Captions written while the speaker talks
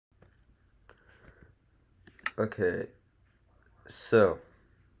Okay, so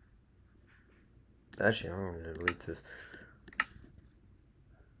actually, I'm gonna delete this.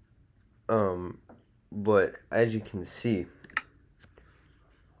 But as you can see,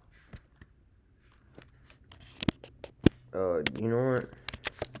 you know what?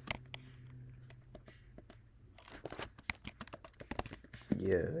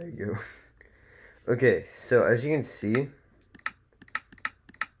 Yeah, there you go. Okay, so as you can see,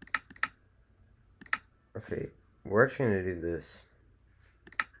 okay, we're actually gonna do this.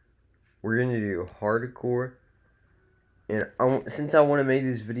 We're gonna do hardcore, and since I want to make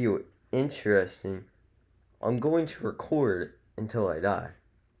this video interesting, I'm going to record until I die,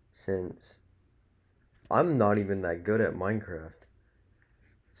 since I'm not even that good at Minecraft.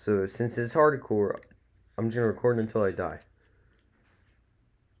 So since it's hardcore, I'm just gonna record until I die.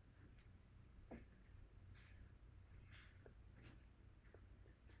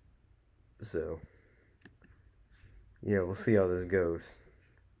 So yeah, we'll see how this goes.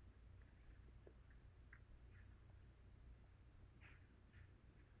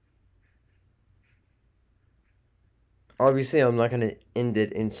 Obviously, I'm not gonna end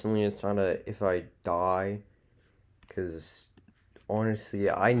it instantly. It's not a if I die, because honestly,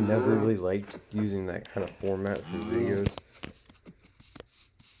 I never really liked using that kind of format for videos.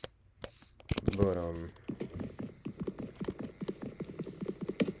 But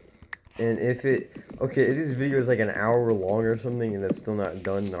and if this video is like an hour long or something, and it's still not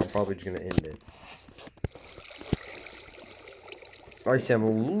done, then I'm probably just gonna end it.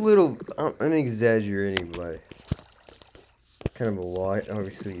 Actually, I'm exaggerating, but kind of a lot.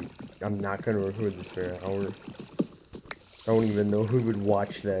 Obviously, I'm not gonna record this for an hour. I don't even know who would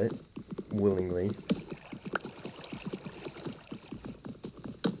watch that willingly.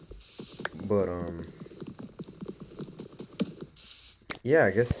 But yeah,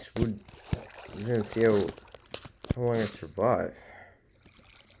 I guess we're gonna see how long I survive.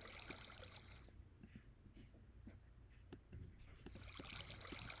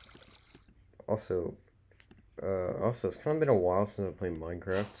 Also, it's kind of been a while since I played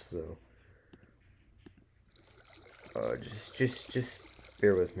Minecraft, so just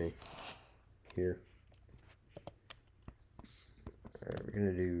bear with me here. Alright, we're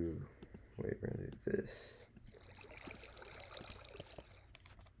gonna do. Wait, we're gonna do this.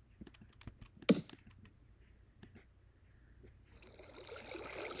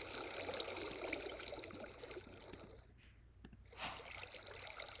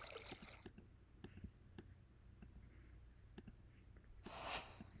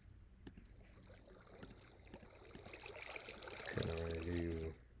 Okay, now we're gonna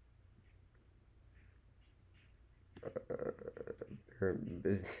do.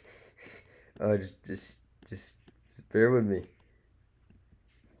 Just bear with me.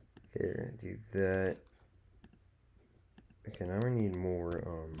 Okay, we're gonna do that. Okay, now I need more,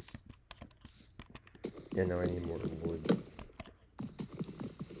 yeah, now I need more wood.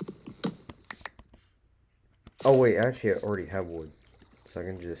 Oh, wait, actually, I already have wood. So I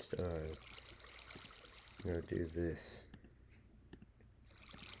can just, do this.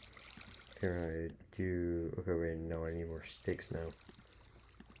 Here I do, okay, wait, no, I need more sticks now.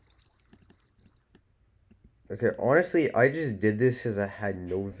 Okay, honestly, I just did this because I had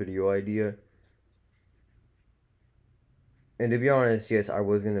no video idea. And to be honest, yes, I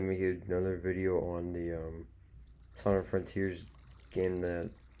was gonna make another video on the, Sonic Frontiers game that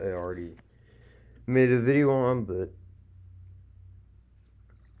I already made a video on, but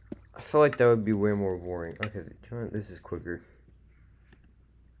I feel like that would be way more boring. Okay, this is quicker.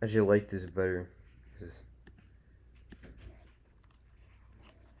 I actually like this better.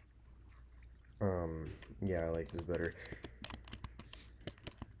 Yeah, I like this better.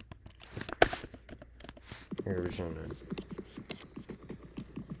 Here, we're showing that.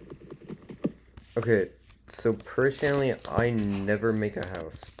 Okay, so personally, I never make a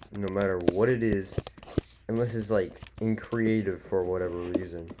house, no matter what it is, unless it's like in creative for whatever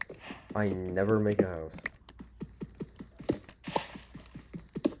reason. I never make a house.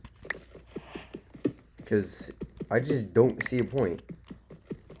 Because I just don't see a point.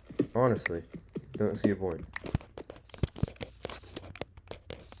 Honestly, don't see a point.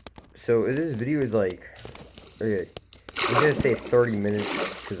 So this video is like, okay, I'm gonna say 30 minutes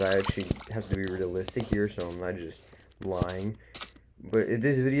because I actually have to be realistic here, so I'm not just lying. But if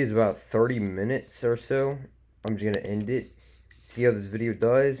this video is about 30 minutes or so, I'm just gonna end it, see how this video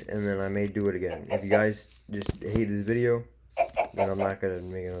does, and then I may do it again. If you guys just hate this video, then I'm not gonna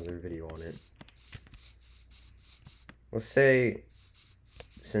make another video on it. Let's say,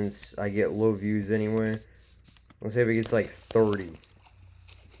 since I get low views anyway, let's say if it gets like 30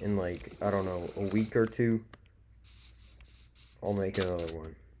 in like, I don't know, a week or two, I'll make another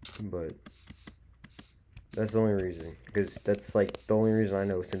one. But that's the only reason, because that's like the only reason I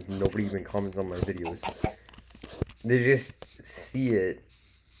know, since nobody even comments on my videos. They just see it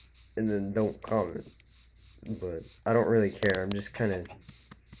and then don't comment. But I don't really care. I'm just kind of,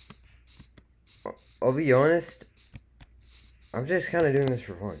 I'll be honest, I'm just kind of doing this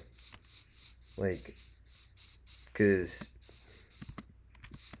for fun. Like, because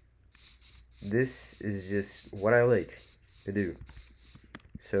this is just what I like to do.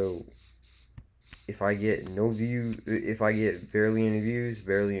 So if I get no views, if I get barely any views,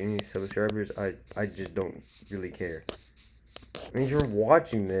 barely any subscribers, I just don't really care. I mean, if you're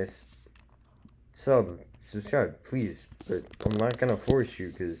watching this, subscribe, please. But I'm not gonna force you,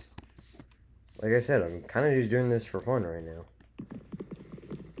 because, like I said, I'm kind of just doing this for fun right now.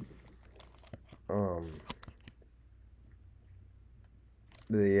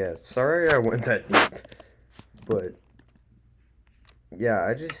 But yeah, sorry I went that deep. But yeah,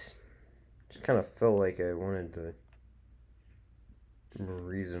 I just kind of felt like I wanted to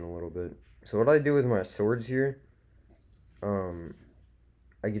reason a little bit. So what I do with my swords here,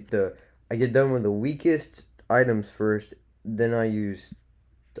 I get done with the weakest items first, then I use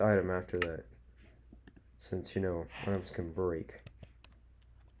the item after that. Since, you know, items can break.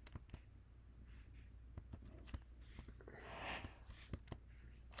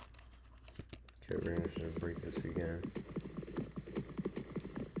 Okay, we're gonna break this again.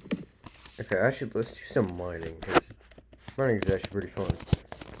 Okay, actually, let's do some mining, because mining is actually pretty fun.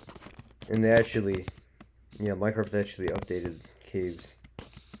 And they actually, yeah, Minecraft actually updated caves.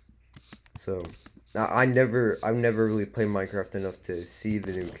 So, I've never really played Minecraft enough to see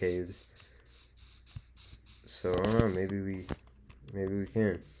the new caves. So, I don't know, maybe we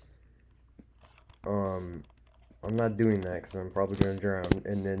can. I'm not doing that because I'm probably gonna drown,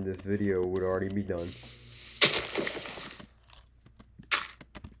 and then this video would already be done.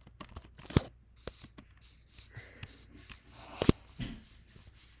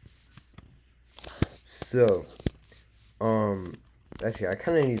 So, actually, I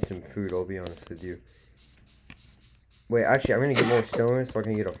kind of need some food, I'll be honest with you. Wait, actually, I'm gonna get more stone so I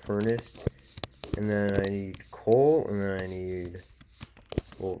can get a furnace. And then I need coal, and then I need,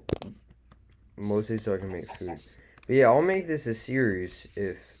 well, mostly so I can make food. But yeah, I'll make this a series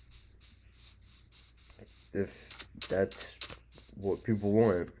if that's what people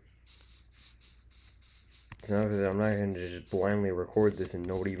want. It's not that I'm not gonna just blindly record this and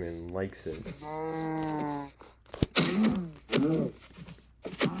nobody even likes it.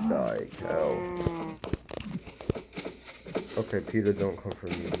 Die, cow. Okay, Peter, don't come for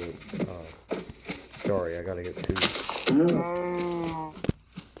me, but, sorry, I gotta get food.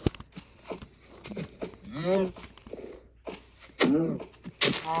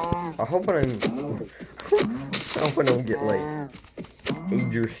 I hope I don't get, like,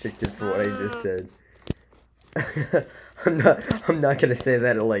 age restricted for what I just said. I'm not gonna say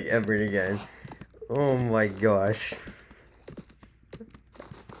that, like, ever again. Oh my gosh.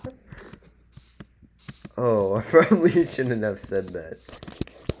 Oh, I probably shouldn't have said that.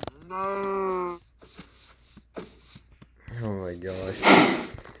 Oh my gosh.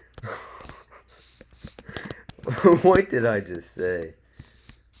 What did I just say?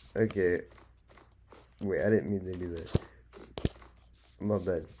 Okay. Wait, I didn't mean to do that. My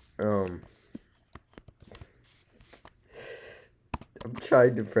bad. I'm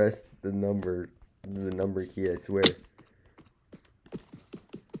trying to press the number key, I swear.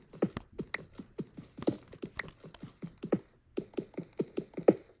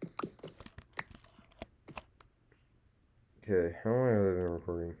 Okay, how long have I been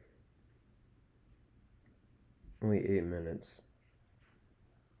recording? Only 8 minutes.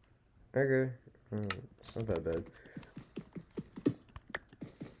 Okay, it's not that bad.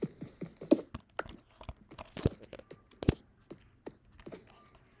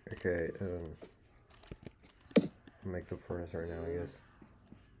 Okay, I'll make the furnace right now, I guess.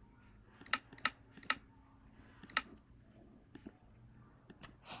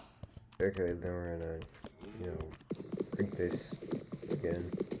 Okay, then we're gonna, you know, break this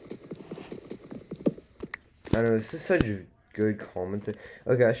again. I know, this is such a good commentary.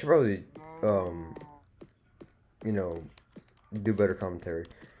 Okay, I should probably, you know, do better commentary.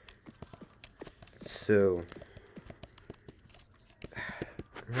 So,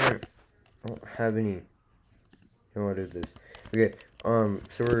 I don't have any, I don't want to do this. Okay,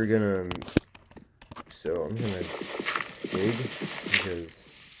 so we're gonna, so I'm gonna dig, because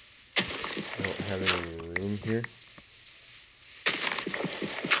I don't have any room here.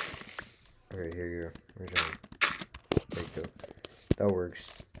 Okay, here you go. Where's that? There you go. That works.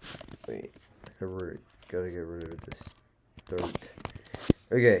 Wait, gotta get rid of this start.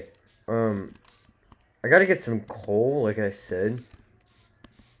 Okay, I gotta get some coal, like I said,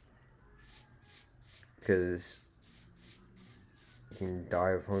 because you can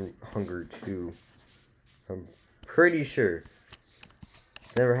die of hunger too. I'm pretty sure.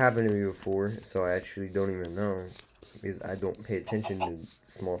 It's never happened to me before, so I actually don't even know, because I don't pay attention to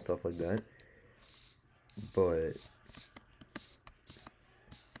small stuff like that. But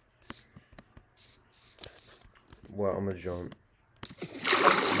well, I'm gonna jump.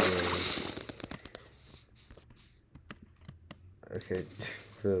 Okay,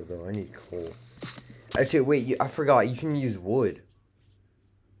 really though, I need coal. Actually, wait, I forgot, you can use wood.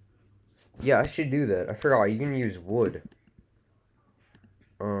 Yeah, I should do that. I forgot, you can use wood.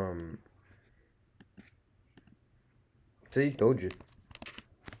 See, told you.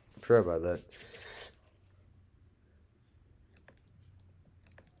 Forgot about that.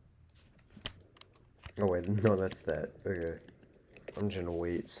 Oh wait, no, that's that. Okay. I'm just gonna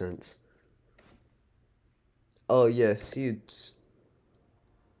wait since... Oh yeah, see, it's...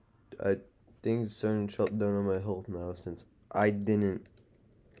 things starting to shut down on my health now since I didn't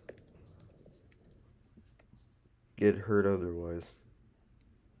get hurt otherwise.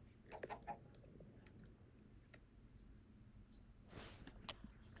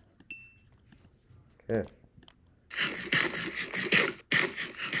 Okay.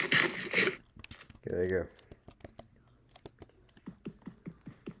 Okay, there you go.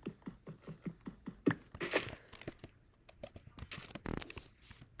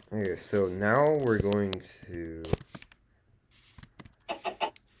 Okay, so now we're going to...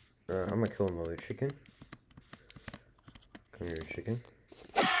 I'm gonna kill another chicken. Come here, chicken.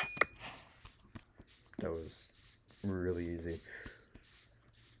 That was really easy.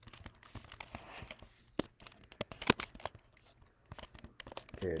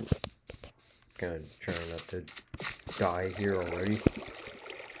 Okay, kind of trying not to die here already.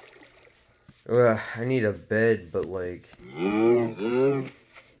 I need a bed, but like...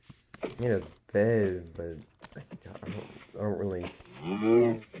 I need a bed, but I don't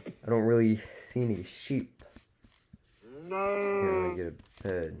really see any sheep. Can't really get a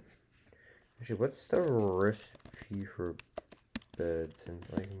bed. Actually, what's the recipe for beds? And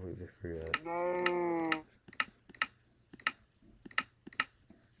I completely forgot.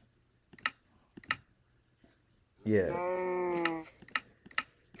 Yeah.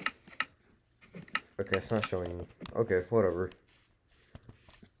 Okay, it's not showing me. Okay, whatever.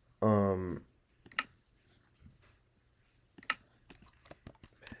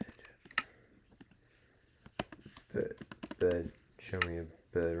 Bed. Show me a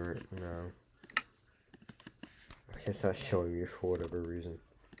bed right now. Okay, it's not showing me for whatever reason.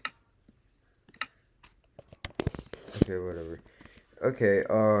 Okay, whatever. Okay,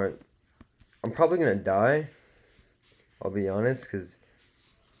 I'm probably gonna die. I'll be honest, because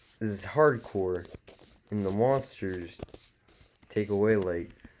this is hardcore. And the monsters take away like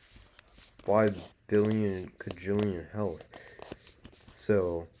 5 billion quadrillion health.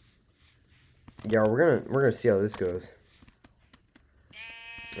 So yeah, we're gonna see how this goes.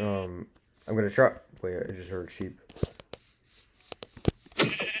 I'm gonna try. Wait, I just heard sheep.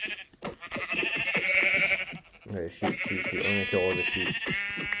 Okay, sheep. I'm gonna kill all the sheep.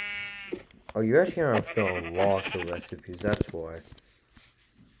 Oh, you actually have to unlock the recipes. That's why.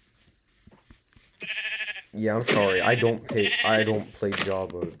 Yeah, I'm sorry. I don't play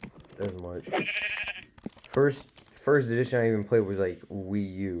Java as much. First edition I even played was like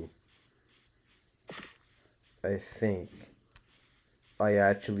Wii U. I think. I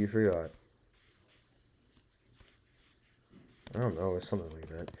actually forgot. I don't know, it's something like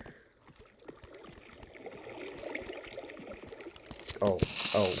that.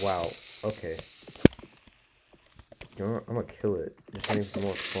 Oh, wow. Okay. You know what? I'm gonna kill it. This makes it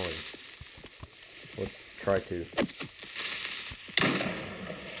more fun. We'll try to.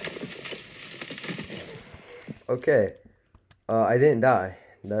 Okay. I didn't die.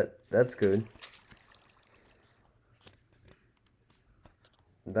 That's good.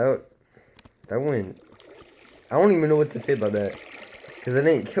 That went... I don't even know what to say about that. Because I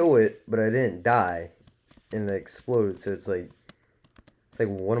didn't kill it, but I didn't die. And it exploded, so it's like,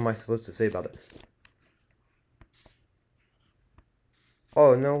 what am I supposed to say about it?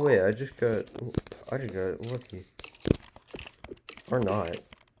 Oh, no way, I just got lucky. Or not.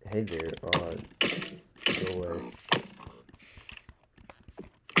 Hey there, go away.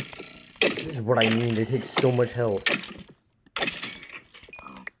 This is what I mean, they take so much health.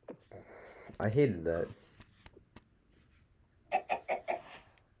 I hated that.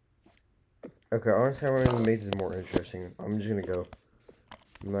 Okay, honestly, I want to make this more interesting. I'm just gonna go.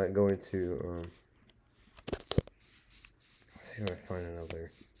 I'm not going to, see if I find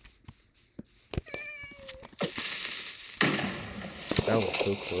another. That was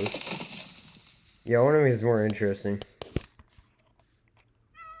so close. Yeah, I want to make this more interesting.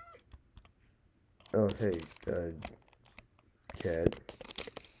 Oh, hey, cat.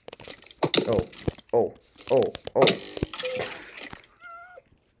 Oh, oh, oh,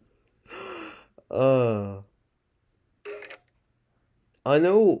 oh. I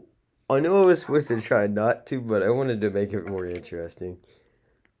know I was supposed to try not to, but I wanted to make it more interesting.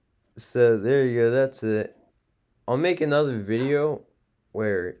 So there you go, that's it. I'll make another video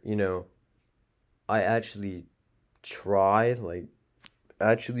where, you know, I actually try, like,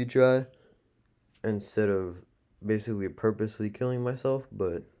 actually try, instead of basically purposely killing myself,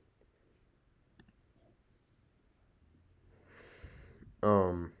 but,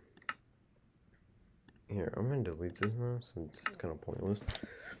 here, I'm gonna delete this now, since it's kind of pointless.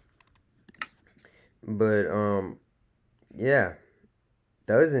 But, yeah,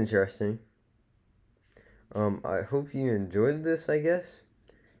 that was interesting. I hope you enjoyed this, I guess.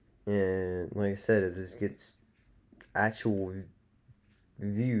 And like I said, if this gets actual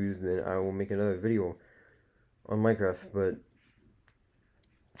views, then I will make another video on Minecraft. But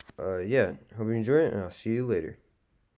yeah, hope you enjoy it, and I'll see you later.